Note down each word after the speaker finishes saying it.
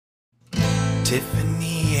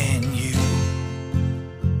Tiffany and you.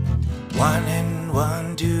 One and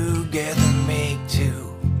one together make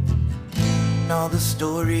two. All the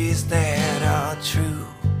stories that are true.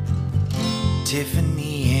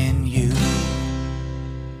 Tiffany and you.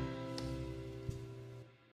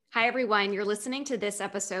 Hi, everyone. You're listening to this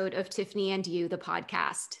episode of Tiffany and You, the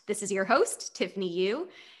podcast. This is your host, Tiffany Yu.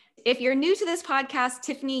 If you're new to this podcast,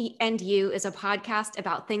 Tiffany and You is a podcast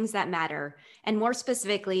about things that matter. And more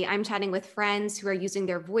specifically, I'm chatting with friends who are using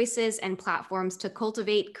their voices and platforms to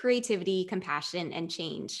cultivate creativity, compassion, and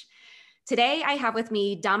change. Today, I have with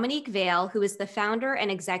me Dominique Vale, who is the founder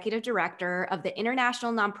and executive director of the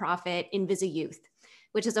international nonprofit InvisiYouth,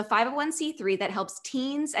 which is a 501c3 that helps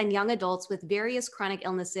teens and young adults with various chronic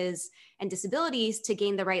illnesses and disabilities to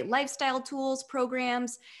gain the right lifestyle tools,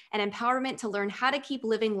 programs, and empowerment to learn how to keep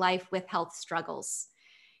living life with health struggles.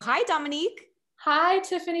 Hi, Dominique. Hi,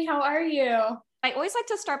 Tiffany. How are you? I always like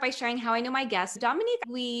to start by sharing how I know my guests. Dominique,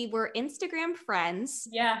 we were Instagram friends.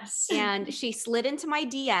 Yes. And she slid into my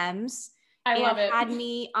DMs I love it. Had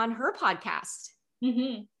me on her podcast.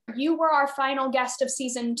 Mm-hmm. You were our final guest of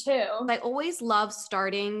season 2. I always love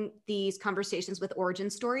starting these conversations with origin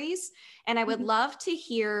stories, and I would love to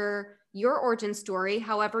hear your origin story,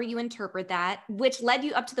 however you interpret that, which led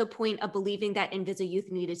you up to the point of believing that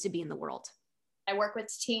InvisiYouth needed to be in the world. I work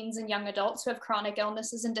with teens and young adults who have chronic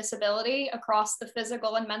illnesses and disability across the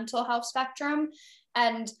physical and mental health spectrum.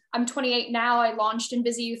 And I'm 28 now. I launched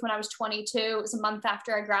InvisiYouth when I was 22. It was a month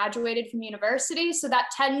after I graduated from university. So that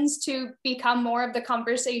tends to become more of the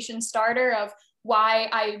conversation starter of why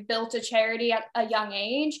I built a charity at a young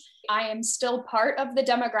age. I am still part of the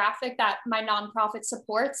demographic that my nonprofit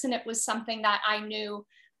supports. And it was something that I knew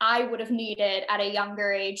I would have needed at a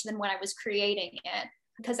younger age than when I was creating it.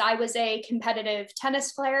 Because I was a competitive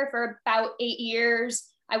tennis player for about 8 years.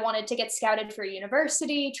 I wanted to get scouted for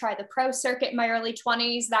university, try the pro circuit in my early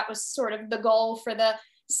 20s. That was sort of the goal for the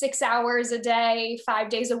 6 hours a day, 5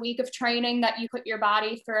 days a week of training that you put your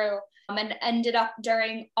body through. And ended up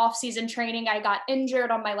during off-season training, I got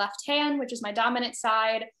injured on my left hand, which is my dominant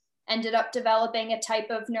side. Ended up developing a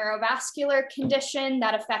type of neurovascular condition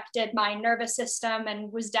that affected my nervous system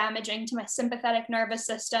and was damaging to my sympathetic nervous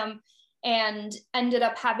system. And ended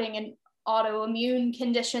up having an autoimmune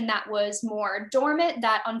condition that was more dormant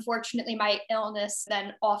that unfortunately my illness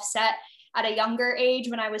then offset at a younger age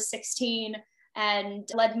when I was 16 and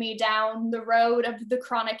led me down the road of the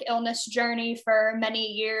chronic illness journey for many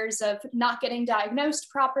years of not getting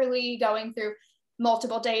diagnosed properly, going through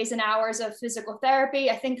multiple days and hours of physical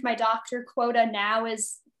therapy. I think my doctor quota now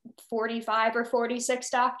is 45 or 46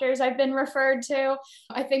 doctors I've been referred to.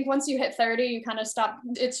 I think once you hit 30, you kind of stop.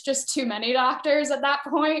 It's just too many doctors at that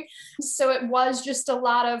point. So it was just a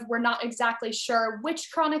lot of, we're not exactly sure which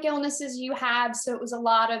chronic illnesses you have. So it was a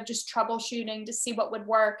lot of just troubleshooting to see what would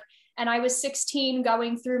work. And I was 16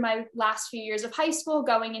 going through my last few years of high school,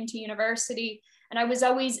 going into university. And I was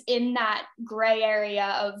always in that gray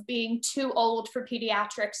area of being too old for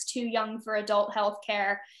pediatrics, too young for adult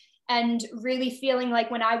healthcare. And really feeling like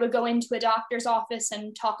when I would go into a doctor's office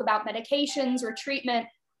and talk about medications or treatment,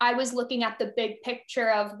 I was looking at the big picture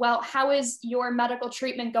of, well, how is your medical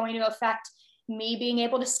treatment going to affect me being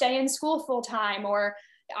able to stay in school full time? Or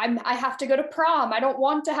I have to go to prom. I don't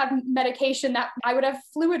want to have medication that I would have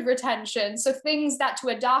fluid retention. So things that to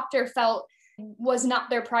a doctor felt was not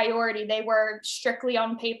their priority. They were strictly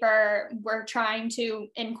on paper. We're trying to,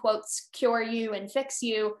 in quotes, cure you and fix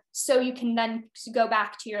you so you can then go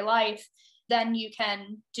back to your life. Then you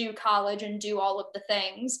can do college and do all of the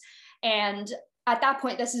things. And at that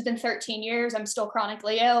point, this has been 13 years. I'm still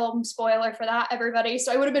chronically ill. Spoiler for that, everybody.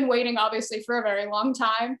 So I would have been waiting, obviously, for a very long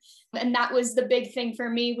time. And that was the big thing for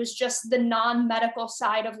me, was just the non-medical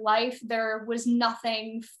side of life. There was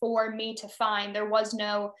nothing for me to find. There was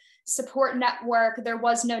no support network. There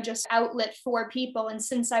was no just outlet for people. And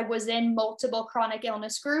since I was in multiple chronic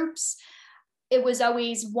illness groups, it was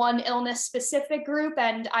always one illness specific group.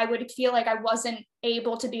 And I would feel like I wasn't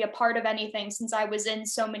able to be a part of anything since I was in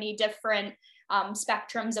so many different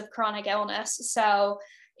spectrums of chronic illness. So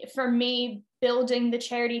for me, building the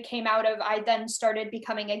charity came out of, I then started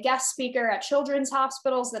becoming a guest speaker at children's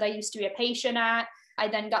hospitals that I used to be a patient at. I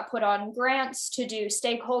then got put on grants to do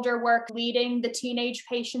stakeholder work, leading the teenage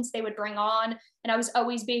patients they would bring on. And I was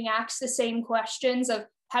always being asked the same questions of,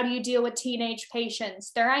 how do you deal with teenage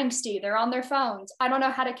patients? They're angsty, they're on their phones. I don't know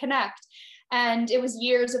how to connect. And it was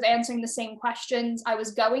years of answering the same questions. I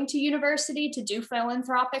was going to university to do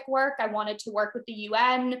philanthropic work. I wanted to work with the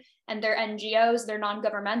UN and their NGOs, their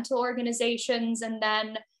non-governmental organizations. And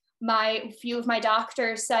then a few of my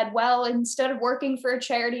doctors said, well, instead of working for a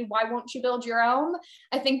charity, why won't you build your own?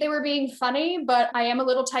 I think they were being funny, but I am a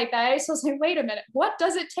little type A. So I was like, wait a minute, what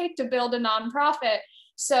does it take to build a nonprofit?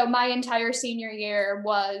 So my entire senior year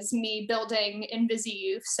was me building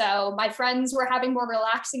InvisiYouth. So my friends were having more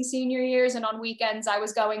relaxing senior years, and on weekends I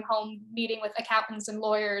was going home, meeting with accountants and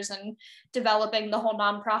lawyers and developing the whole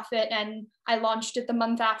nonprofit. And I launched it the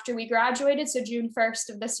month after we graduated. So June 1st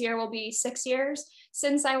of this year will be 6 years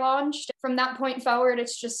since I launched. From that point forward,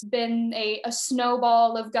 it's just been a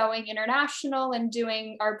snowball of going international and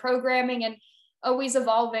doing our programming and always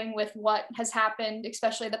evolving with what has happened,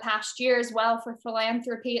 especially the past year as well. For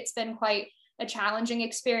philanthropy, it's been quite a challenging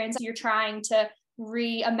experience. You're trying to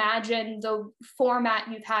reimagine the format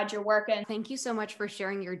you've had your work in. Thank you so much for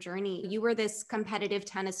sharing your journey. You were this competitive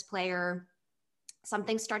tennis player.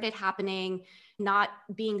 Something started happening, not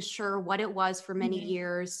being sure what it was for many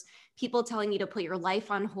years, people telling you to put your life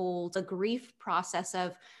on hold, the grief process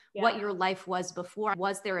of what your life was before.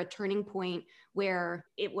 Was there a turning point where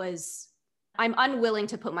it was, I'm unwilling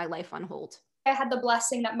to put my life on hold? I had the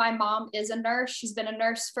blessing that my mom is a nurse. She's been a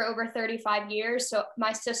nurse for over 35 years. So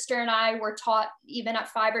my sister and I were taught, even at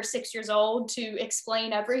 5 or 6 years old, to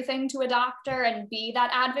explain everything to a doctor and be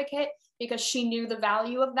that advocate, because she knew the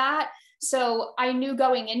value of that. So I knew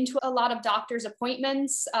going into a lot of doctor's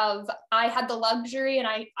appointments I had the luxury, and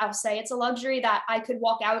I'll say it's a luxury, that I could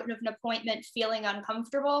walk out of an appointment feeling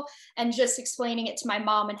uncomfortable and just explaining it to my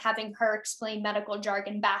mom and having her explain medical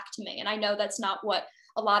jargon back to me. And I know that's not what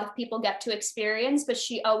a lot of people get to experience, but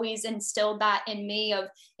she always instilled that in me of,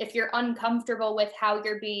 if you're uncomfortable with how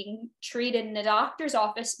you're being treated in a doctor's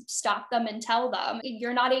office, stop them and tell them.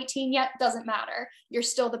 You're not 18 yet, doesn't matter. You're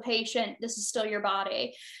still the patient. This is still your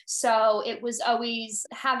body. So it was always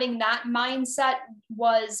having that mindset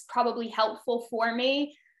was probably helpful for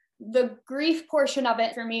me. The grief portion of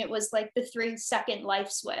it for me, it was like the 3-second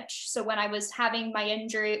life switch. So when I was having my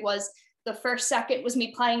injury, it was the first second was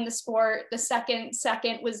me playing the sport. The second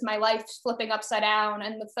was my life flipping upside down.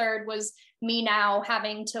 And the third was me now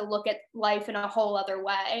having to look at life in a whole other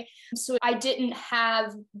way. So I didn't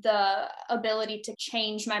have the ability to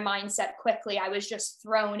change my mindset quickly. I was just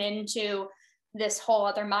thrown into this whole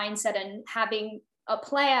other mindset, and having a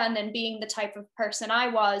plan and being the type of person I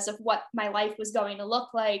was of what my life was going to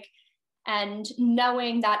look like. And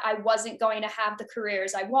knowing that I wasn't going to have the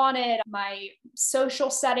careers I wanted. My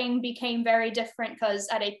social setting became very different, because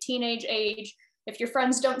at a teenage age, if your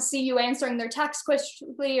friends don't see you answering their texts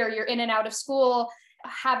quickly, or you're in and out of school,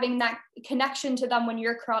 having that connection to them when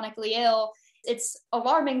you're chronically ill, it's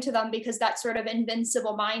alarming to them, because that sort of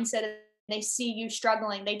invincible mindset, they see you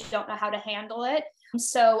struggling, they don't know how to handle it.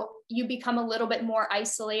 So you become a little bit more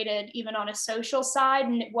isolated, even on a social side.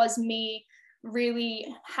 And it was me really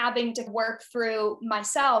having to work through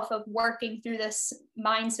myself, of working through this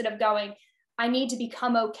mindset of going, I need to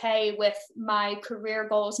become okay with my career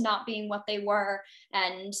goals not being what they were,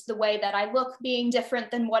 and the way that I look being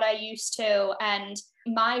different than what I used to, and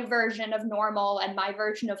my version of normal and my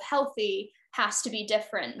version of healthy has to be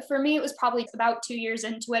different. For me, it was probably about 2 years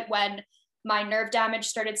into it when my nerve damage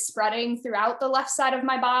started spreading throughout the left side of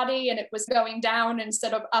my body, and it was going down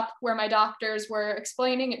instead of up where my doctors were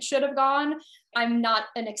explaining it should have gone. I'm not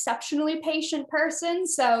an exceptionally patient person,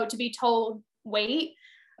 so to be told, wait,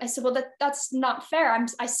 I said, well, that's not fair.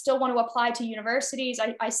 I still want to apply to universities.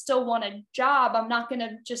 I still want a job. I'm not going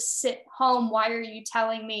to just sit home. Why are you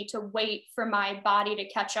telling me to wait for my body to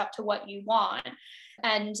catch up to what you want?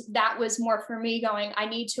 And that was more for me going, I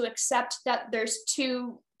need to accept that there's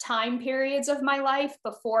 2 time periods of my life,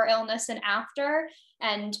 before illness and after,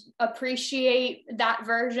 and appreciate that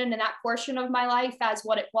version and that portion of my life as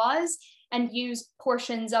what it was, and use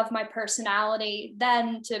portions of my personality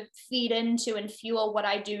then to feed into and fuel what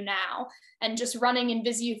I do now. And just running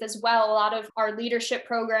InvisiYouth as well, a lot of our leadership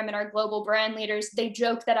program and our global brand leaders, they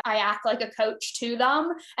joke that I act like a coach to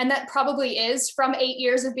them. And that probably is from 8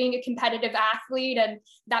 years of being a competitive athlete. And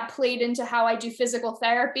that played into how I do physical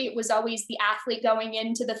therapy. It was always the athlete going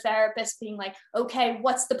into the therapist being like, okay,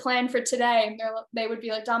 what's the plan for today? And they would be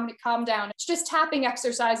like, Dominic, calm down. It's just tapping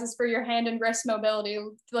exercises for your hand and wrist mobility.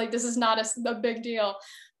 Like, this is not a big deal.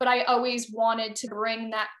 But I always wanted to bring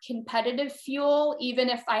that competitive fuel, even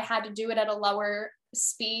if I had to do it at a lower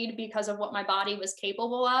speed because of what my body was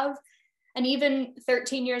capable of. And even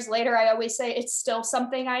 13 years later, I always say it's still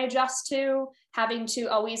something I adjust to, having to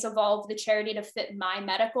always evolve the charity to fit my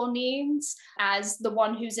medical needs as the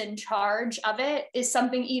one who's in charge of it is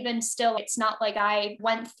something even still. It's not like I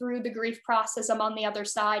went through the grief process, I'm on the other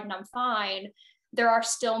side and I'm fine. There are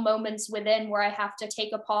still moments within where I have to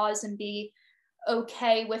take a pause and be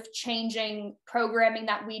okay with changing programming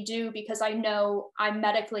that we do, because I know I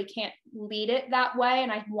medically can't lead it that way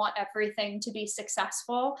and I want everything to be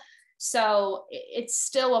successful. So it's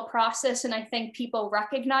still a process. And I think people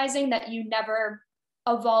recognizing that you never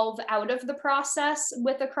evolve out of the process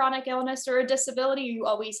with a chronic illness or a disability, you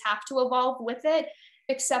always have to evolve with it.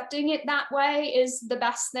 Accepting it that way is the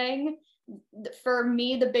best thing. For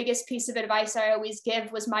me, the biggest piece of advice I always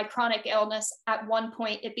give was my chronic illness. At one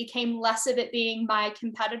point, it became less of it being my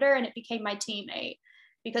competitor and it became my teammate.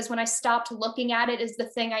 Because when I stopped looking at it as the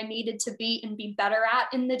thing I needed to beat and be better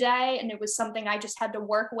at in the day, and it was something I just had to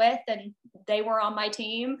work with and they were on my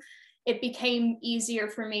team, it became easier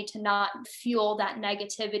for me to not fuel that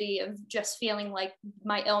negativity of just feeling like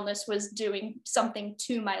my illness was doing something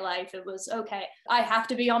to my life. It was, okay, I have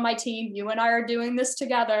to be on my team. You and I are doing this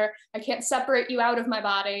together. I can't separate you out of my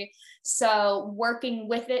body. So working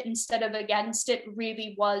with it instead of against it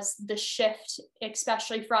really was the shift,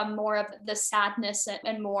 especially from more of the sadness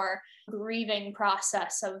and more grieving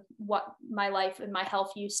process of what my life and my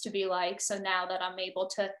health used to be like. So now that I'm able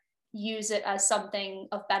to use it as something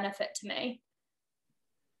of benefit to me.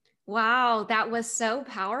 Wow, that was so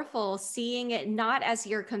powerful, seeing it not as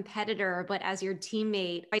your competitor, but as your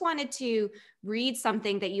teammate. I wanted to read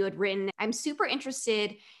something that you had written. I'm super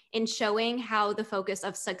interested in showing how the focus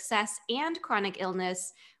of success and chronic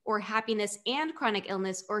illness, or happiness and chronic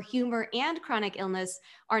illness, or humor and chronic illness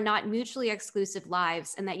are not mutually exclusive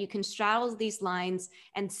lives, and that you can straddle these lines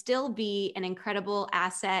and still be an incredible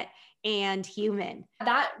asset and human.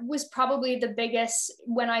 That was probably the biggest,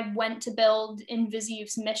 when I went to build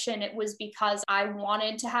InvisiYouth's mission, it was because I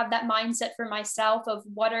wanted to have that mindset for myself of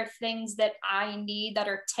what are things that I need that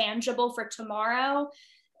are tangible for tomorrow,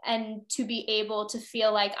 and to be able to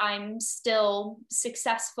feel like I'm still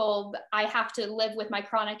successful. I have to live with my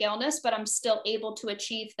chronic illness, but I'm still able to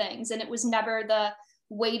achieve things. And it was never the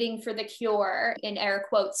waiting for the cure, in air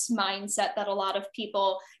quotes, mindset that a lot of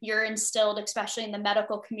people, you're instilled, especially in the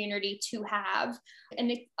medical community, to have.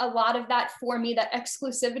 And a lot of that for me, that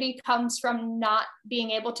exclusivity comes from not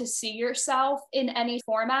being able to see yourself in any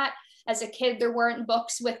format. As a kid, there weren't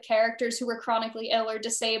books with characters who were chronically ill or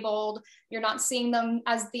disabled. You're not seeing them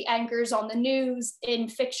as the anchors on the news in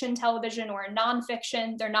fiction, television, or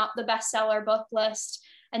nonfiction. They're not the bestseller book list.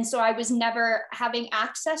 And so I was never having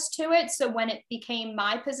access to it. So when it became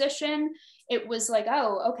my position, it was like,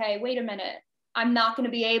 oh, okay, wait a minute. I'm not going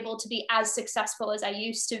to be able to be as successful as I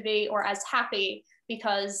used to be, or as happy,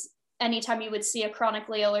 because anytime you would see a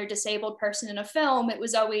chronically ill or disabled person in a film, it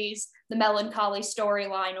was always the melancholy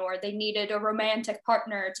storyline, or they needed a romantic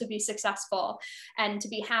partner to be successful and to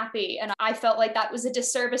be happy. And I felt like that was a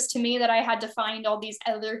disservice to me, that I had to find all these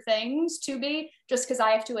other things to be. Just because I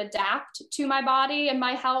have to adapt to my body and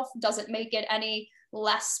my health doesn't make it any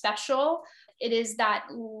less special. It is that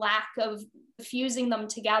lack of fusing them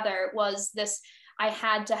together. Was this, I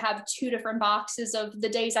had to have two different boxes of the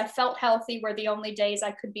days I felt healthy were the only days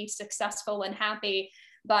I could be successful and happy.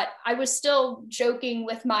 But I was still joking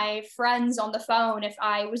with my friends on the phone if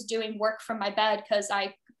I was doing work from my bed because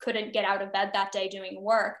I couldn't get out of bed that day doing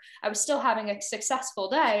work. I was still having a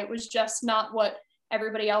successful day. It was just not what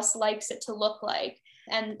everybody else likes it to look like.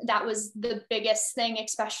 And that was the biggest thing,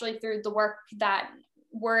 especially through the work that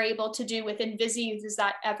we're able to do with InvisiYouth, is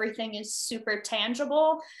that everything is super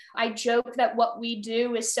tangible. I joke that what we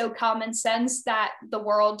do is so common sense that the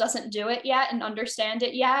world doesn't do it yet and understand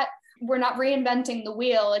it yet. We're not reinventing the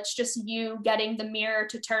wheel. It's just you getting the mirror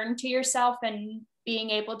to turn to yourself and being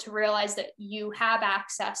able to realize that you have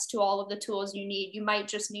access to all of the tools you need. You might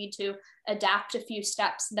just need to adapt a few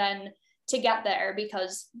steps then to get there,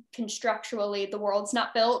 because constructually the world's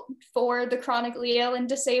not built for the chronically ill and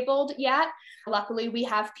disabled yet. Luckily, we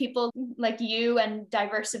have people like you and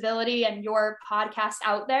Diversability and your podcast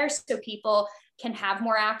out there, so people can have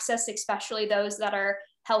more access, especially those that are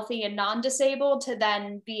healthy and non-disabled, to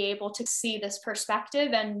then be able to see this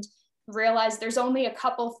perspective and realize there's only a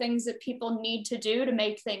couple things that people need to do to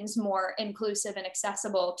make things more inclusive and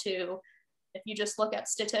accessible to. If you just look at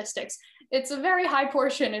statistics, it's a very high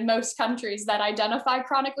portion in most countries that identify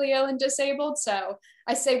chronically ill and disabled. So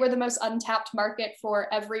I say we're the most untapped market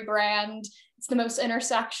for every brand. It's the most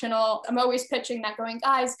intersectional. I'm always pitching that, going,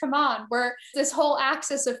 guys, come on. We're this whole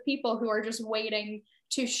axis of people who are just waiting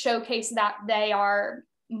to showcase that they are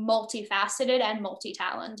multifaceted and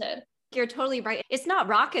multi-talented. You're totally right. It's not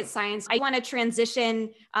rocket science. I want to transition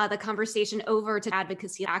the conversation over to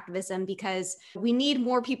advocacy activism because we need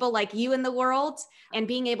more people like you in the world, and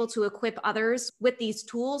being able to equip others with these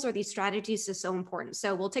tools or these strategies is so important.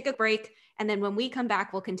 So we'll take a break. And then when we come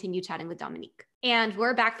back, we'll continue chatting with Dominique. And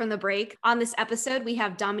we're back from the break. On this episode, we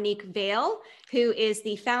have Dominique Vale, who is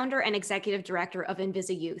the founder and executive director of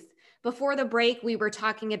Invisi Youth. Before the break, we were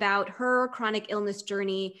talking about her chronic illness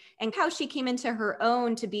journey and how she came into her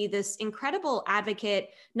own to be this incredible advocate,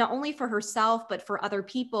 not only for herself, but for other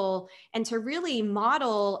people, and to really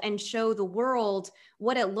model and show the world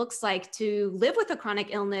what it looks like to live with a chronic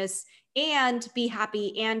illness and be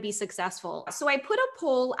happy and be successful. So I put a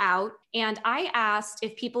poll out and I asked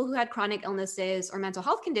if people who had chronic illnesses or mental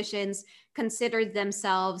health conditions considered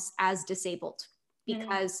themselves as disabled,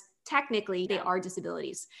 because technically they are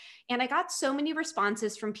disabilities. And I got so many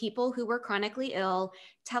responses from people who were chronically ill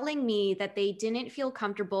telling me that they didn't feel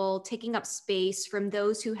comfortable taking up space from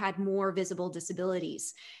those who had more visible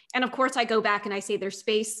disabilities. And of course, I go back and I say there's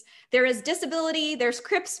space, there is disability, there's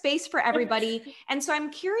CRIP space for everybody. And so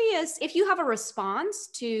I'm curious if you have a response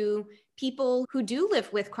to people who do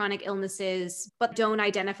live with chronic illnesses but don't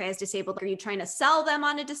identify as disabled. Are you trying to sell them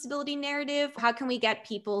on a disability narrative? How can we get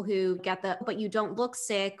people who get the, but you don't look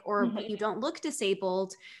sick or but you don't look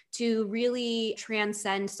disabled, to really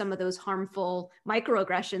transcend some of those harmful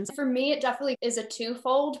microaggressions? For me, it definitely is a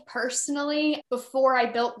twofold. Personally, before I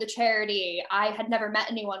built the charity, I had never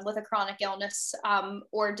met anyone with a chronic illness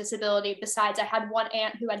or disability. Besides, I had one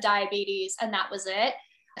aunt who had diabetes, and that was it.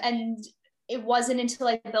 And it wasn't until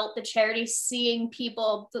I built the charity seeing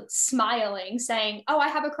people smiling, saying, "Oh, I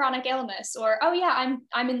have a chronic illness," or "Oh yeah,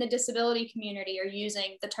 I'm in the disability community," or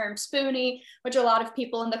using the term spoonie, which a lot of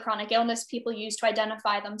people in the chronic illness people use to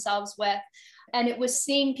identify themselves with. And it was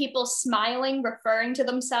seeing people smiling, referring to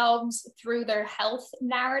themselves through their health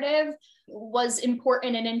narrative was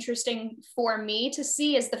important and interesting for me to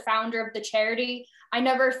see as the founder of the charity. I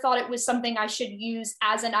never thought it was something I should use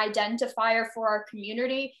as an identifier for our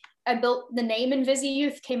community. I built the name Invisi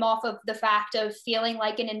Youth came off of the fact of feeling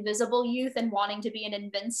like an invisible youth and wanting to be an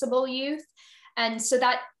invincible youth. And so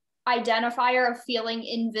that identifier of feeling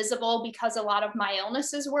invisible because a lot of my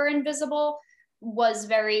illnesses were invisible was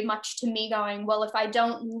very much to me going, well, if I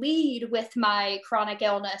don't lead with my chronic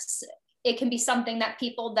illness, it can be something that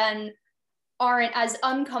people then aren't as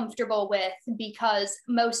uncomfortable with, because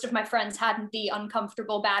most of my friends had the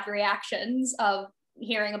uncomfortable bad reactions of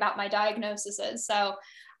hearing about my diagnoses. So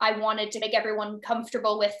I wanted to make everyone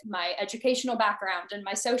comfortable with my educational background and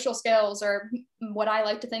my social skills, or what I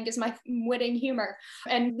like to think is my witty humor,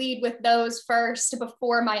 and lead with those first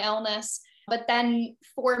before my illness. But then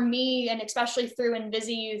for me, and especially through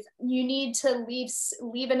Invisi Youth, you need to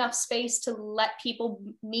leave enough space to let people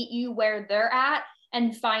meet you where they're at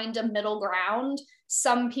and find a middle ground.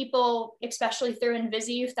 Some people, especially through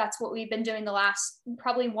Invisi Youth, that's what we've been doing the last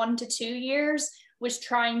probably 1 to 2 years, was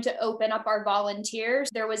trying to open up our volunteers.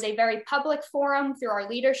 There was a very public forum through our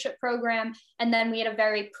leadership program, and then we had a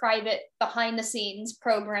very private behind the scenes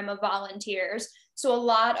program of volunteers. So a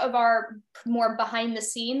lot of our more behind the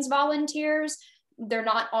scenes volunteers, they're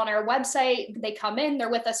not on our website. They come in,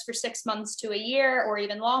 they're with us for 6 months to a year or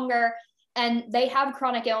even longer, and they have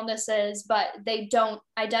chronic illnesses, but they don't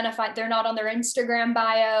identify, they're not on their Instagram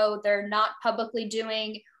bio, they're not publicly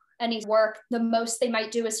doing any work. The most they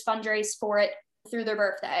might do is fundraise for it through their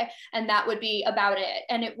birthday, and that would be about it.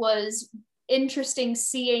 And it was interesting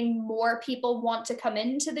seeing more people want to come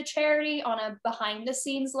into the charity on a behind the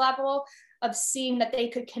scenes level, of seeing that they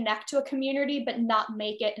could connect to a community but not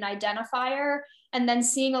make it an identifier. And then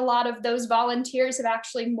seeing a lot of those volunteers have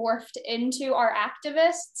actually morphed into our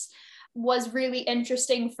activists was really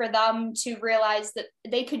interesting for them to realize that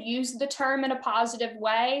they could use the term in a positive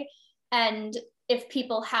way. And if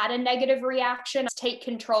people had a negative reaction, take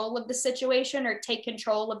control of the situation or take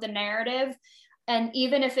control of the narrative. And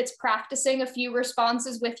even if it's practicing a few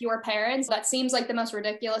responses with your parents, that seems like the most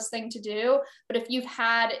ridiculous thing to do. But if you've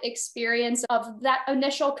had experience of that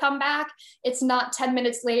initial comeback, it's not 10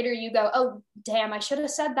 minutes later you go, "Oh, damn, I should have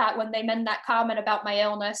said that when they made that comment about my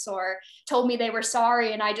illness or told me they were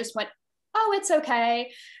sorry." And I just went, "Oh, it's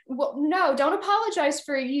okay." Well, no, don't apologize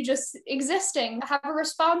for you just existing. Have a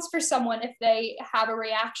response for someone if they have a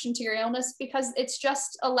reaction to your illness, because it's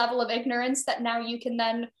just a level of ignorance that now you can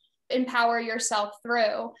then empower yourself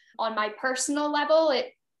through. On my personal level,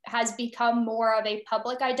 it has become more of a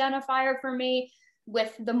public identifier for me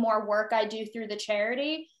with the more work I do through the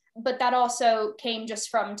charity. But that also came just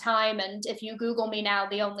from time. And if you Google me now,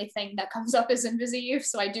 the only thing that comes up is InvisiYouth.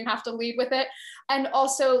 So I do have to lead with it. And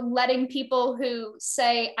also letting people who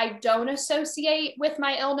say, I don't associate with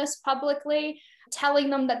my illness publicly, telling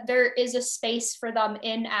them that there is a space for them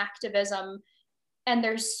in activism. And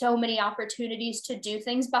there's so many opportunities to do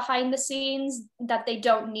things behind the scenes that they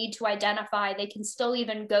don't need to identify. They can still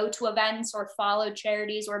even go to events or follow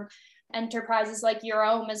charities or enterprises like your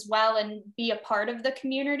own as well and be a part of the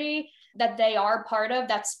community that they are part of,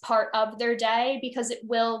 that's part of their day, because it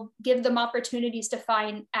will give them opportunities to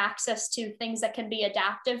find access to things that can be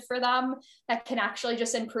adaptive for them, that can actually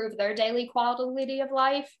just improve their daily quality of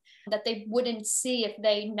life that they wouldn't see if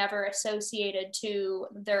they never associated to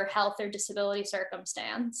their health or disability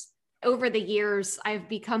circumstance. Over the years, I've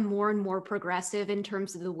become more and more progressive in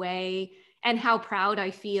terms of the way and how proud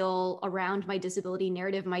I feel around my disability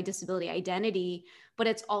narrative, my disability identity, but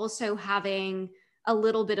it's also having a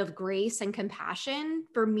little bit of grace and compassion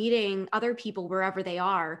for meeting other people wherever they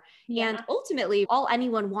are. Yeah. And ultimately, all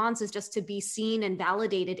anyone wants is just to be seen and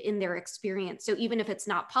validated in their experience. So even if it's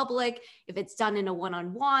not public, if it's done in a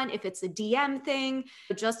one-on-one, if it's a DM thing,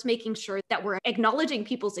 just making sure that we're acknowledging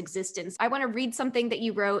people's existence. I want to read something that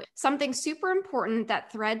you wrote, something super important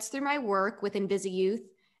that threads through my work with InvisiYouth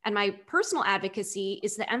and my personal advocacy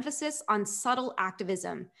is the emphasis on subtle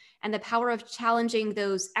activism and the power of challenging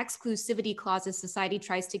those exclusivity clauses society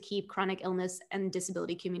tries to keep chronic illness and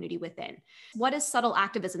disability community within. What is subtle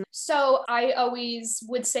activism? So I always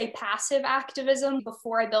would say passive activism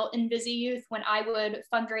before I built InvisiYouth. When I would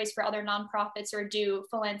fundraise for other nonprofits or do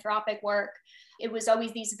philanthropic work, it was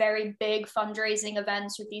always these very big fundraising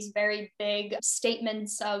events with these very big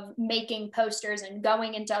statements of making posters and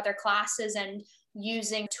going into other classes and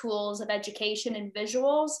using tools of education and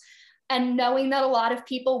visuals, and knowing that a lot of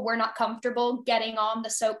people were not comfortable getting on the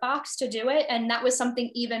soapbox to do it. And that was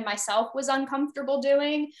something even myself was uncomfortable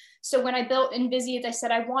doing. So when I built InvisiYouth, I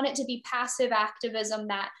said, I want it to be passive activism,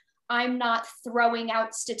 that I'm not throwing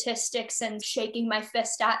out statistics and shaking my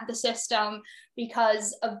fist at the system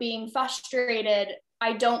because of being frustrated.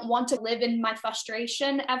 I don't want to live in my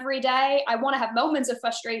frustration every day. I want to have moments of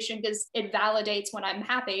frustration because it validates when I'm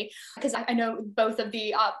happy, because I know both of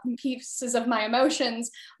the pieces of my emotions,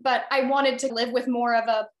 but I wanted to live with more of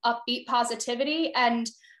a upbeat positivity. And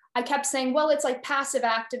I kept saying, well, it's like passive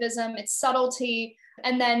activism, it's subtlety.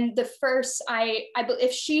 And then the first,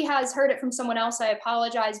 if she has heard it from someone else, I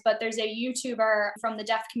apologize, but there's a YouTuber from the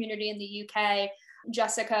deaf community in the UK,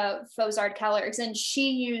 Jessica Fozard-Kellers, and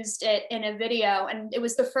she used it in a video. And it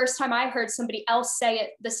was the first time I heard somebody else say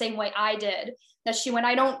it the same way I did, that she went,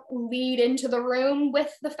 I don't lead into the room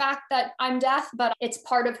with the fact that I'm deaf, but it's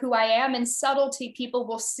part of who I am. And subtlety, people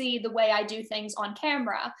will see the way I do things on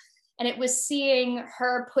camera. And it was seeing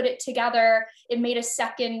her put it together. It made a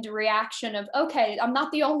second reaction of, okay, I'm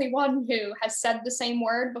not the only one who has said the same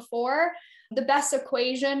word before. The best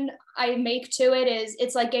equation I make to it is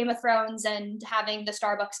it's like Game of Thrones and having the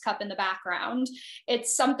Starbucks cup in the background.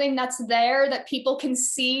 It's something that's there that people can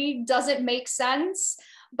see doesn't make sense,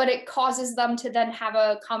 but it causes them to then have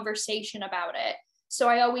a conversation about it. So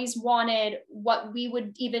I always wanted what we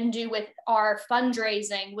would even do with our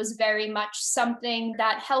fundraising was very much something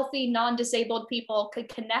that healthy, non-disabled people could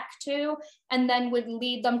connect to, and then would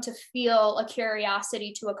lead them to feel a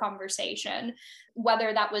curiosity to a conversation.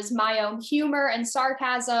 Whether that was my own humor and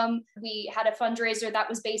sarcasm, we had a fundraiser that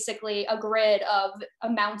was basically a grid of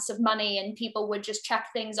amounts of money, and people would just check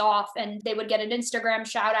things off and they would get an Instagram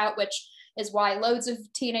shout out, which is why loads of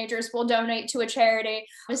teenagers will donate to a charity,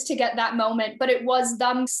 is to get that moment. But it was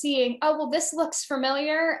them seeing, oh, well, this looks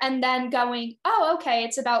familiar, and then going, oh, okay,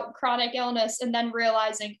 it's about chronic illness, and then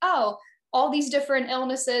realizing, oh, all these different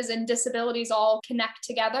illnesses and disabilities all connect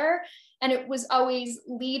together. And it was always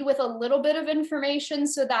lead with a little bit of information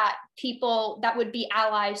so that people that would be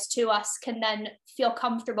allies to us can then feel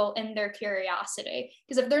comfortable in their curiosity.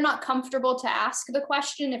 Because if they're not comfortable to ask the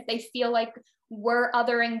question, if they feel like we're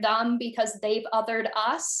othering them because they've othered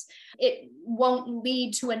us, it won't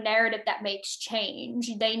lead to a narrative that makes change.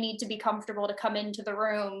 They need to be comfortable to come into the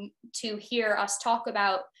room to hear us talk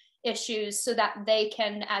about issues so that they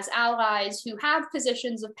can, as allies who have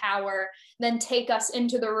positions of power, then take us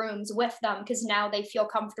into the rooms with them, because now they feel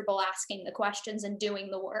comfortable asking the questions and doing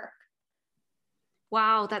the work.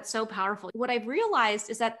 Wow, that's so powerful. What I've realized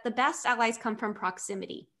is that the best allies come from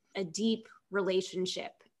proximity, a deep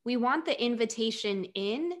relationship. We want the invitation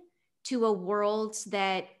in to a world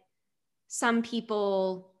that some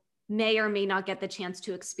people may or may not get the chance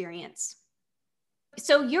to experience.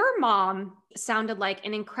 So your mom sounded like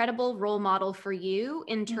an incredible role model for you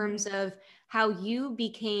in terms of how you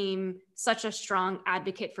became such a strong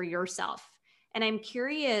advocate for yourself. And I'm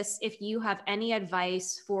curious if you have any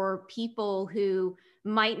advice for people who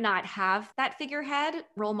might not have that figurehead,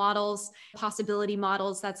 role models, possibility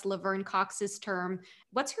models, that's Laverne Cox's term.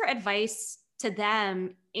 What's your advice to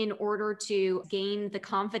them in order to gain the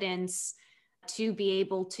confidence to be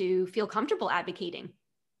able to feel comfortable advocating?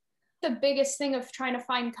 The biggest thing of trying to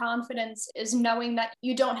find confidence is knowing that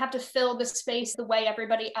you don't have to fill the space the way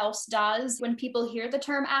everybody else does. When people hear the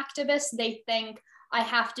term activist, they think I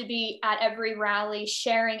have to be at every rally,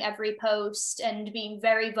 sharing every post and being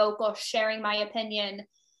very vocal, sharing my opinion.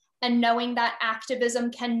 And knowing that activism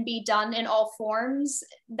can be done in all forms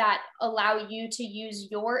that allow you to use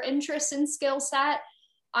your interests and skill set.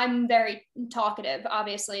 I'm very talkative,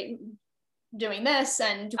 obviously, doing this,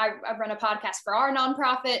 and I run a podcast for our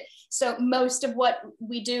nonprofit. So most of what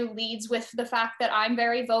we do leads with the fact that I'm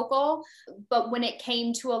very vocal. But when it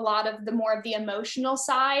came to a lot of the more of the emotional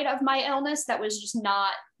side of my illness, that was just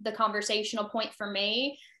not the conversational point for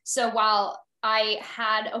me. So while I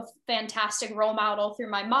had a fantastic role model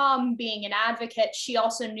through my mom being an advocate, she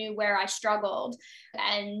also knew where I struggled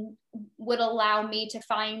and would allow me to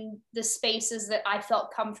find the spaces that I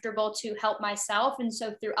felt comfortable to help myself. And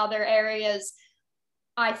so through other areas,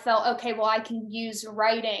 I felt, okay, well, I can use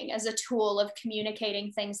writing as a tool of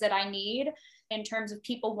communicating things that I need in terms of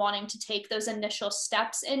people wanting to take those initial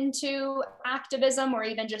steps into activism, or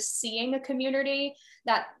even just seeing a community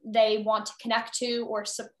that they want to connect to or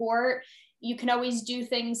support. You can always do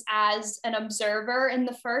things as an observer in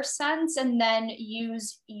the first sense, and then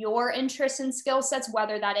use your interests and skill sets,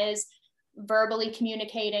 whether that is verbally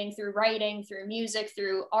communicating, through writing, through music,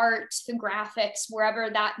 through art, through graphics, wherever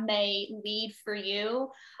that may lead for you.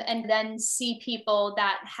 And then see people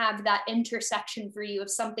that have that intersection for you of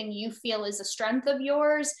something you feel is a strength of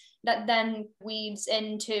yours that then weaves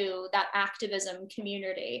into that activism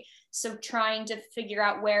community. So trying to figure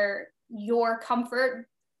out where your comfort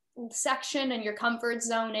section and your comfort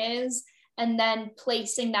zone is, and then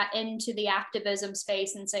placing that into the activism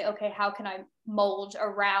space and say, okay, how can I mold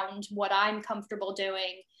around what I'm comfortable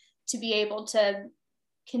doing to be able to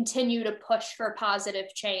continue to push for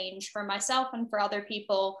positive change for myself and for other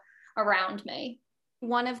people around me.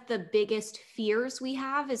 One of the biggest fears we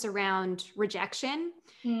have is around rejection.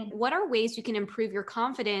 What are ways you can improve your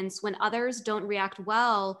confidence when others don't react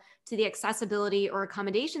well to the accessibility or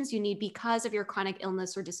accommodations you need because of your chronic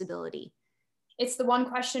illness or disability? It's the one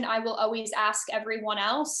question I will always ask everyone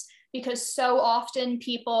else, because so often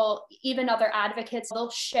people, even other advocates, they'll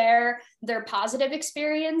share their positive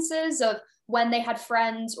experiences of when they had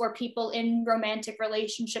friends or people in romantic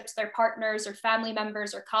relationships, their partners or family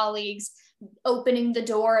members or colleagues, opening the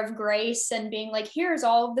door of grace and being like, here's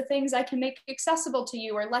all of the things I can make accessible to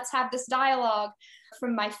you, or let's have this dialogue.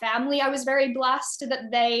 From my family, I was very blessed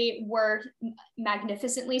that they were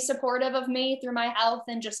magnificently supportive of me through my health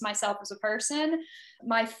and just myself as a person.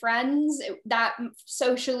 My friends, that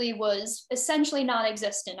socially was essentially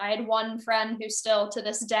non-existent. I had one friend who still to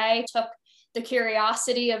this day took the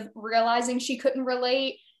curiosity of realizing she couldn't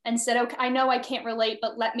relate and said, okay, I know I can't relate,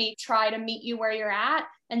 but let me try to meet you where you're at.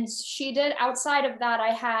 And she did. Outside of that, I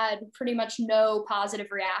had pretty much no positive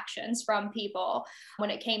reactions from people when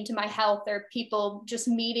it came to my health, or people just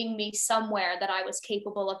meeting me somewhere that I was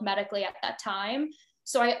capable of medically at that time.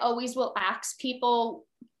 So I always will ask people,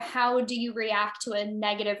 how do you react to a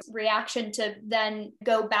negative reaction, to then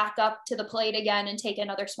go back up to the plate again and take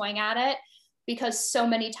another swing at it? Because so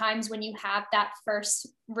many times when you have that first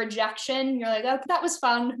rejection, you're like, oh, that was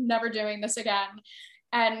fun, never doing this again.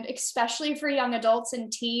 And especially for young adults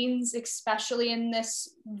and teens, especially in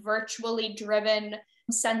this virtually driven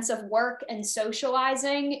sense of work and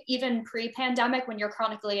socializing, even pre-pandemic, when you're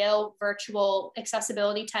chronically ill, virtual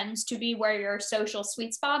accessibility tends to be where your social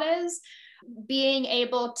sweet spot is. Being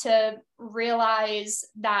able to realize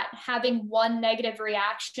that having one negative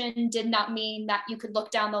reaction did not mean that you could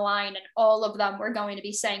look down the line and all of them were going to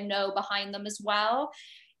be saying no behind them as well.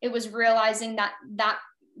 It was realizing that that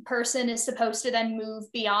person is supposed to then move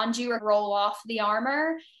beyond you or roll off the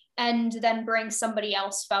armor and then bring somebody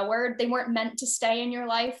else forward. They weren't meant to stay in your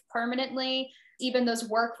life permanently. Even those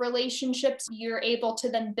work relationships, you're able to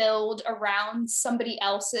then build around somebody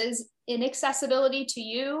else's inaccessibility to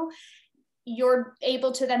you. You're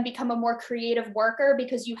able to then become a more creative worker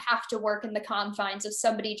because you have to work in the confines of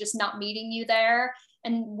somebody just not meeting you there.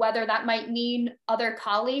 And whether that might mean other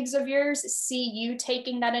colleagues of yours see you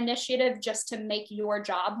taking that initiative just to make your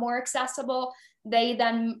job more accessible, they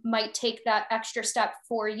then might take that extra step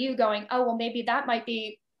for you, going, oh, well, maybe that might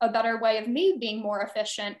be a better way of me being more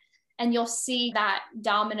efficient. And you'll see that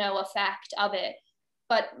domino effect of it.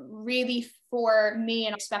 But really for me,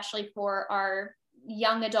 and especially for our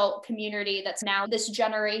young adult community that's now this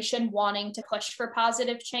generation wanting to push for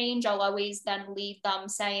positive change, I'll always then leave them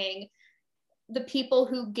saying, the people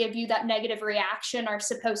who give you that negative reaction are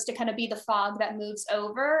supposed to kind of be the fog that moves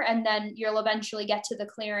over, and then you'll eventually get to the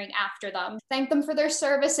clearing after them. Thank them for their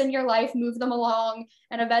service in your life, move them along,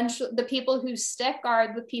 and eventually the people who stick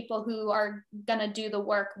are the people who are going to do the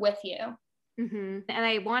work with you. Mm-hmm. And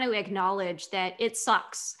I want to acknowledge that it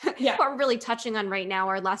sucks. Yeah. What we're really touching on right now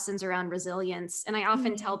are lessons around resilience. And I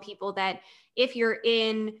often tell people that if you're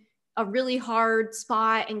in a really hard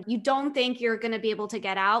spot and you don't think you're going to be able to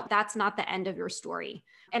get out, that's not the end of your story.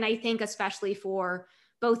 And I think especially for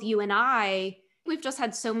both you and I, we've just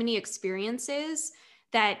had so many experiences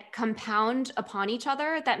that compound upon each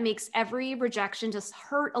other that makes every rejection just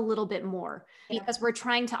hurt a little bit more, because we're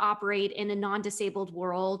trying to operate in a non-disabled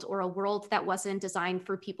world, or a world that wasn't designed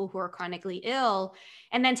for people who are chronically ill.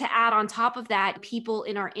 And then to add on top of that, people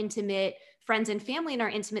in our intimate friends and family in our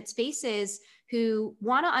intimate spaces who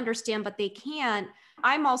want to understand, but they can't.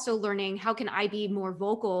 I'm also learning, how can I be more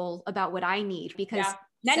vocal about what I need? Because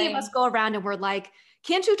many of us go around and we're like,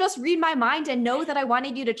 can't you just read my mind and know that I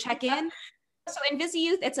wanted you to check in? So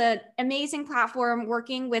InvisiYouth, it's an amazing platform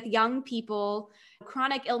working with young people,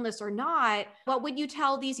 chronic illness or not. What would you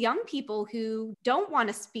tell these young people who don't want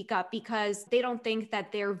to speak up because they don't think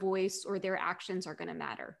that their voice or their actions are going to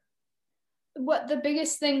matter? What the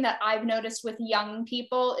biggest thing that I've noticed with young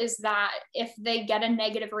people is that if they get a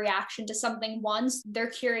negative reaction to something once, their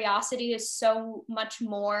curiosity is so much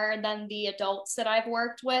more than the adults that I've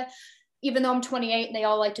worked with. Even though I'm 28, they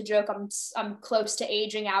all like to joke I'm close to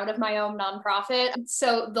aging out of my own nonprofit.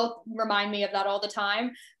 So they'll remind me of that all the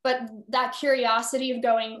time. But that curiosity of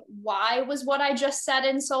going, why was what I just said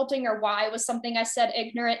insulting, or why was something I said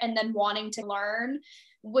ignorant, and then wanting to learn,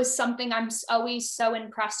 was something I'm always so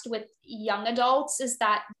impressed with young adults, is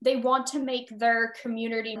that they want to make their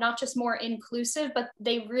community not just more inclusive, but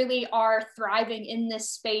they really are thriving in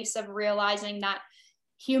this space of realizing that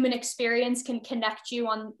human experience can connect you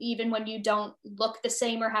on, even when you don't look the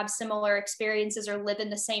same or have similar experiences or live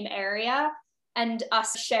in the same area. And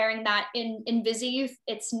us sharing that in InvisiYouth,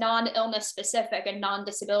 it's non-illness specific and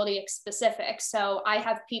non-disability specific. So I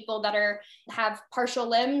have people that have partial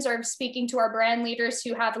limbs, or speaking to our brand leaders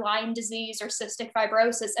who have Lyme disease or cystic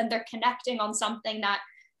fibrosis, and they're connecting on something that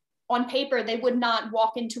on paper they would not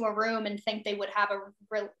walk into a room and think they would have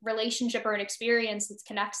a relationship or an experience that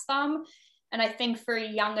connects them. And I think for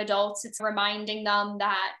young adults, it's reminding them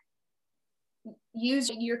that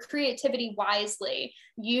use your creativity wisely,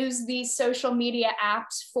 use these social media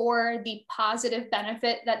apps for the positive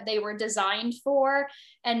benefit that they were designed for,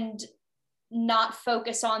 and not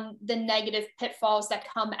focus on the negative pitfalls that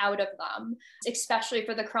come out of them. Especially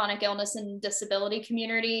for the chronic illness and disability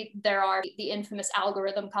community, there are the infamous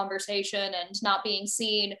algorithm conversation and not being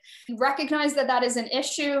seen. Recognize that that is an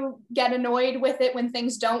issue, get annoyed with it when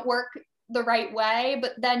things don't work the right way,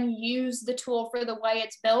 but then use the tool for the way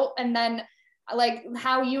it's built. And then, like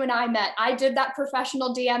how you and I met, I did that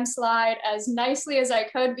professional DM slide as nicely as I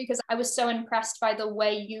could, because I was so impressed by the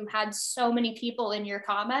way you had so many people in your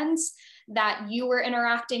comments that you were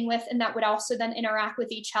interacting with, and that would also then interact with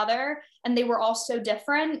each other. And they were all so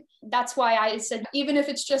different. That's why I said, even if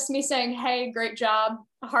it's just me saying, hey, great job,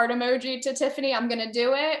 heart emoji to Tiffany, I'm going to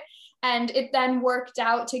do it. And it then worked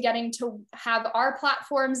out to getting to have our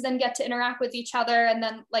platforms then get to interact with each other. And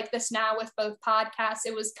then like this now with both podcasts,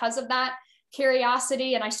 it was because of that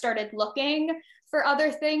curiosity. And I started looking for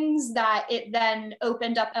other things that it then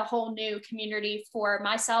opened up a whole new community for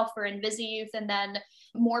myself, for InvisiYouth, and then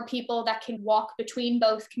more people that can walk between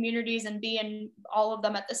both communities and be in all of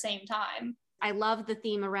them at the same time. I love the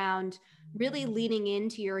theme around really leaning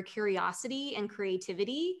into your curiosity and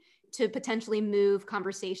creativity to potentially move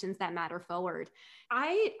conversations that matter forward.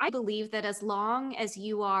 I believe that as long as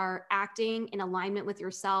you are acting in alignment with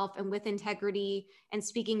yourself and with integrity and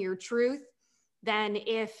speaking your truth, then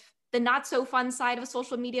if the not so fun side of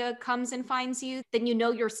social media comes and finds you, then you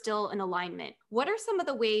know you're still in alignment. What are some of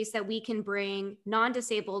the ways that we can bring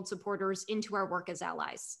non-disabled supporters into our work as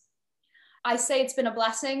allies? I say it's been a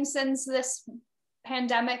blessing since this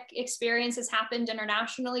pandemic experience has happened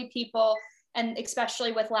internationally. People, and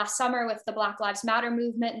especially with last summer with the Black Lives Matter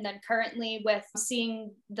movement, and then currently with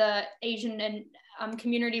seeing the Asian and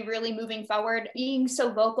community really moving forward, being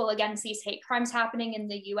so vocal against these hate crimes happening in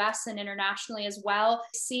the US and internationally as well,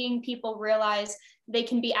 seeing people realize they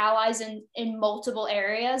can be allies in multiple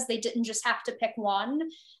areas. They didn't just have to pick one.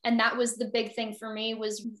 And that was the big thing for me,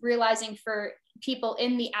 was realizing for people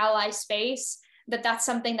in the ally space, that's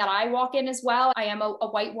something that I walk in as well. I am a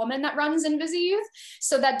white woman that runs InvisiYouth.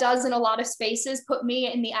 So that does in a lot of spaces put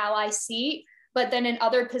me in the ally seat. But then in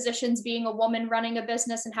other positions, being a woman running a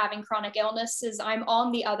business and having chronic illnesses, I'm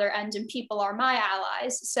on the other end and people are my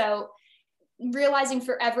allies. So realizing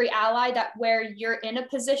for every ally that where you're in a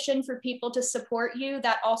position for people to support you,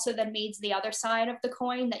 that also then means the other side of the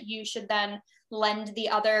coin, that you should then lend the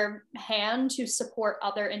other hand to support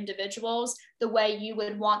other individuals the way you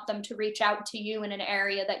would want them to reach out to you in an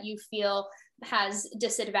area that you feel has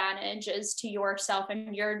disadvantages to yourself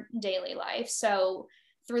and your daily life. So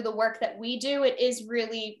through the work that we do, it is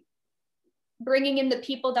really bringing in the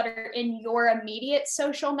people that are in your immediate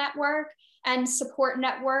social network and support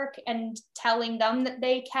network and telling them that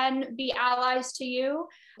they can be allies to you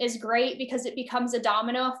is great, because it becomes a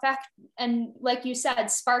domino effect. And like you said,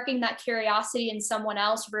 sparking that curiosity in someone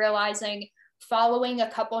else, realizing following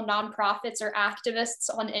a couple nonprofits or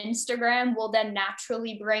activists on Instagram will then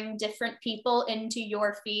naturally bring different people into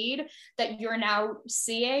your feed that you're now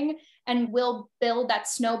seeing, and will build that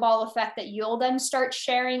snowball effect that you'll then start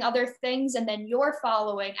sharing other things, and then your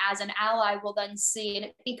following as an ally will then see, and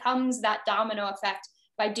it becomes that domino effect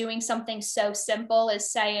by doing something so simple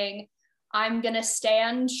as saying, I'm going to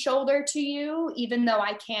stand shoulder to you, even though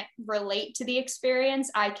I can't relate to the experience.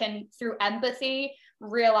 I can, through empathy,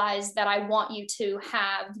 realize that I want you to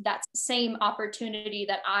have that same opportunity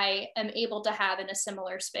that I am able to have in a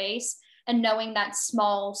similar space. And knowing that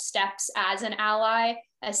small steps as an ally,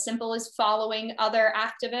 as simple as following other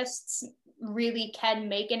activists, really can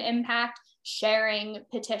make an impact. Sharing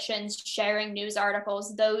petitions, sharing news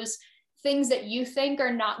articles, those things that you think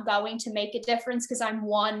are not going to make a difference because I'm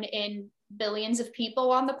one in billions of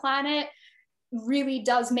people on the planet, really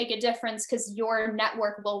does make a difference, because your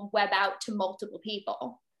network will web out to multiple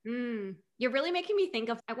people. You're really making me think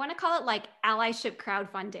of, I want to call it like allyship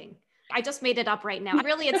crowdfunding. I just made it up right now.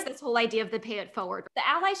 Really, it's this whole idea of the pay it forward. The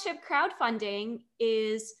allyship crowdfunding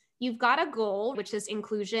is, you've got a goal, which is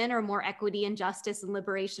inclusion or more equity and justice and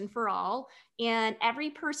liberation for all. And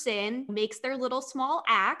every person makes their little small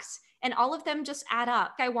acts, and all of them just add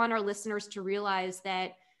up. I want our listeners to realize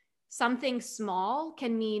that something small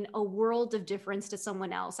can mean a world of difference to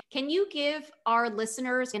someone else. Can you give our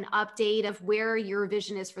listeners an update of where your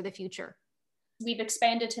vision is for the future? We've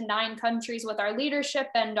expanded to 9 countries with our leadership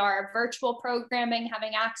and our virtual programming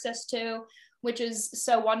having access to, which is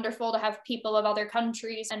so wonderful to have people of other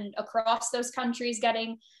countries and across those countries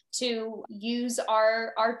getting to use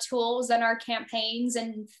our tools and our campaigns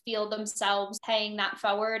and feel themselves paying that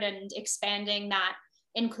forward and expanding that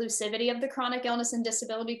inclusivity of the chronic illness and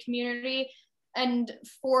disability community. And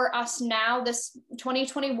for us now, this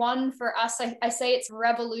 2021, for us, I say it's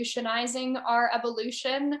revolutionizing our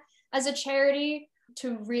evolution as a charity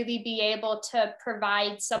to really be able to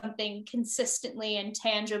provide something consistently and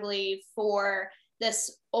tangibly for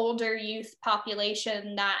this older youth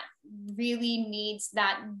population that really needs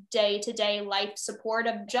that day-to-day life support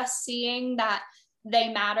of just seeing that they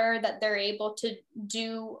matter, that they're able to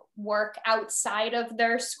do work outside of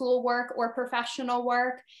their schoolwork or professional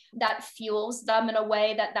work that fuels them in a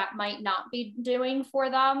way that might not be doing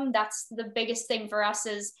for them. That's the biggest thing for us,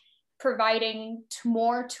 is providing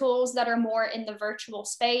more tools that are more in the virtual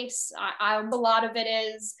space. A lot of it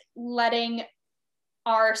is letting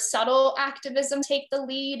our subtle activism take the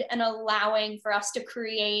lead and allowing for us to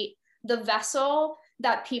create the vessel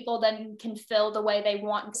that people then can fill the way they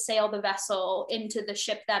want, sail the vessel into the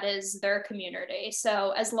ship that is their community.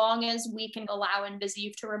 So as long as we can allow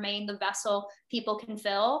InvisiYouth to remain the vessel people can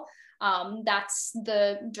fill, that's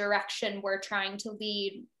the direction we're trying to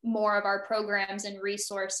lead more of our programs and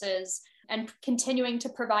resources, and continuing to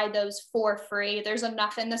provide those for free. There's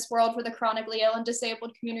enough in this world for the chronically ill and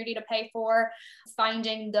disabled community to pay for.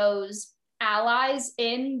 Finding those allies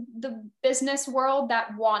in the business world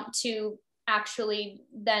that want to actually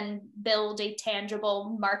then build a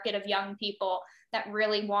tangible market of young people that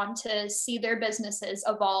really want to see their businesses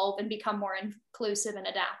evolve and become more inclusive and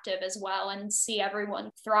adaptive as well, and see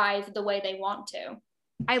everyone thrive the way they want to.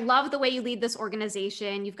 I love the way you lead this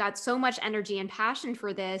organization. You've got so much energy and passion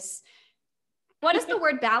for this. What does the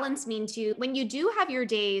word balance mean to you when you do have your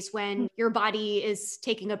days when your body is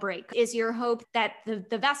taking a break? Is your hope that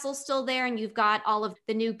the vessel's still there and you've got all of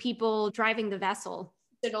the new people driving the vessel?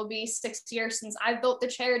 It'll be 6 years since I built the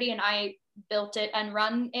charity, and I built it and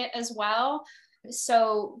run it as well.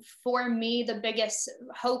 So for me, the biggest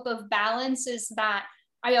hope of balance is that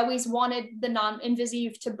I always wanted the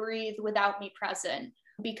InvisiYouth to breathe without me present.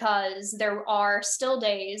 because there are still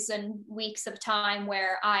days and weeks of time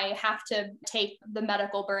where I have to take the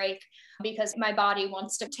medical break because my body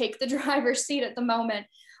wants to take the driver's seat at the moment.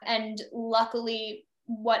 And luckily,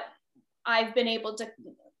 what I've been able to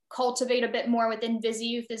cultivate a bit more within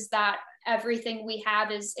VisiYouth is that everything we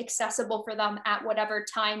have is accessible for them at whatever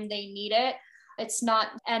time they need it. It's not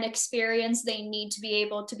an experience they need to be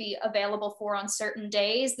able to be available for on certain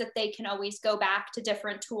days, that they can always go back to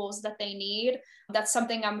different tools that they need. That's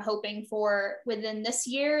something I'm hoping for within this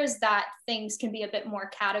year, is that things can be a bit more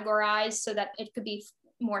categorized so that it could be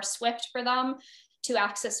more swift for them to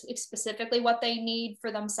access specifically what they need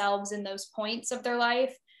for themselves in those points of their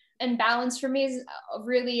life. And balance for me is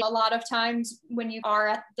really a lot of times when you are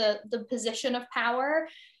at the position of power,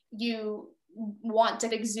 you want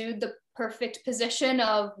to exude the perfect position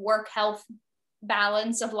of work, health,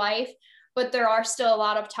 balance of life. But there are still a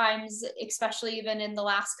lot of times, especially even in the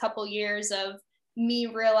last couple years, of me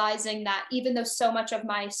realizing that even though so much of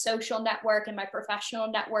my social network and my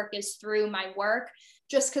professional network is through my work,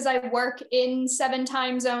 just because I work in 7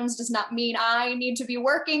 time zones does not mean I need to be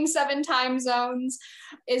working 7 time zones.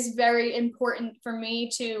 Is very important for me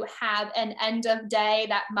to have an end of day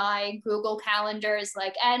that my Google Calendar is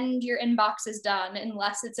like, and your inbox is done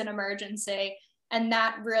unless it's an emergency. And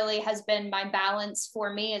that really has been my balance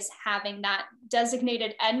for me, is having that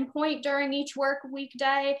designated endpoint during each work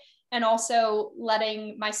weekday, and also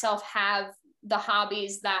letting myself have the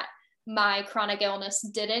hobbies that my chronic illness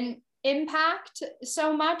didn't impact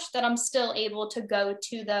so much, that I'm still able to go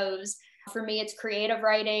to those. For me, it's creative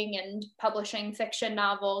writing and publishing fiction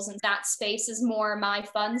novels, and that space is more my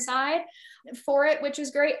fun side for it, which is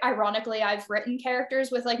great. Ironically, I've written characters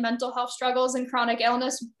with like mental health struggles and chronic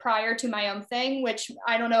illness prior to my own thing, which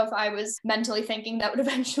I don't know if I was mentally thinking that would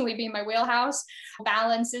eventually be my wheelhouse.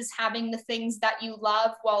 Balance is having the things that you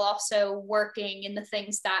love while also working in the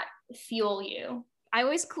things that fuel you. I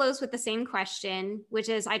always close with the same question, which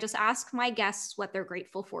is I just ask my guests what they're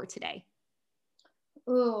grateful for today.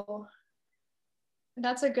 Ooh,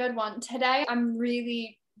 that's a good one. Today, I'm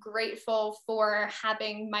really grateful for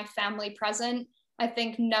having my family present. I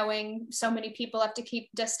think knowing so many people have to keep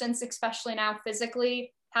distance, especially now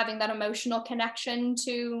physically, having that emotional connection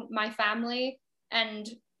to my family and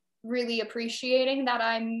really appreciating that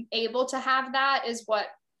I'm able to have that is what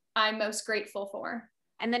I'm most grateful for.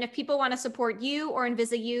 And then if people want to support you or in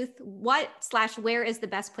VisiYouth, what/where is the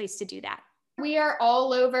best place to do that? We are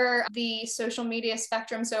all over the social media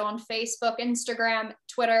spectrum. So on Facebook, Instagram,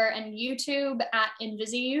 Twitter, and YouTube at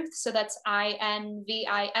InVisiYouth. So that's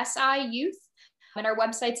INVISI Youth. And our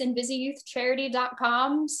website's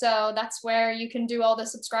InVisiYouthCharity.com. So that's where you can do all the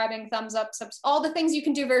subscribing, thumbs up, all the things you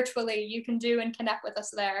can do virtually, you can do and connect with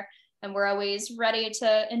us there. And we're always ready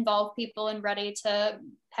to involve people and ready to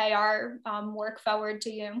pay our work forward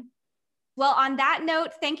to you. Well, on that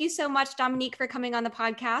note, thank you so much, Dominique, for coming on the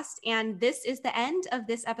podcast. And this is the end of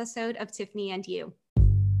this episode of Tiffany and You.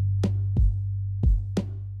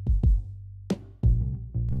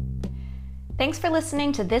 Thanks for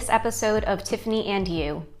listening to this episode of Tiffany and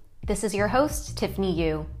You. This is your host, Tiffany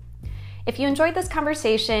Yu. If you enjoyed this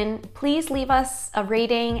conversation, please leave us a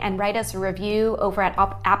rating and write us a review over at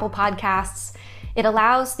Apple Podcasts. It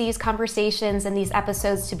allows these conversations and these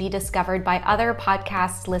episodes to be discovered by other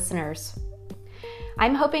podcast listeners.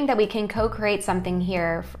 I'm hoping that we can co-create something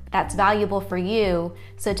here that's valuable for you.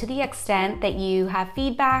 So to the extent that you have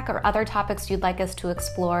feedback or other topics you'd like us to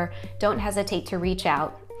explore, don't hesitate to reach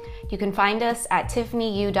out. You can find us at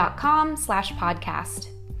tiffanyyu.com/podcast.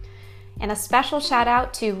 And a special shout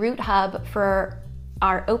out to Root Hub for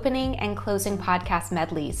our opening and closing podcast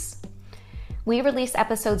medleys. We release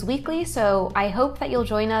episodes weekly, so I hope that you'll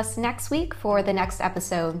join us next week for the next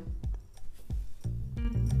episode.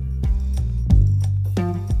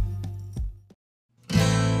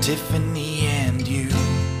 Tiffany and You.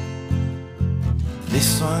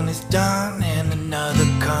 This one is done and another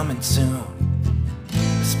coming soon.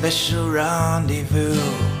 A special rendezvous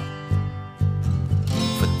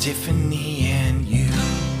for Tiffany and You.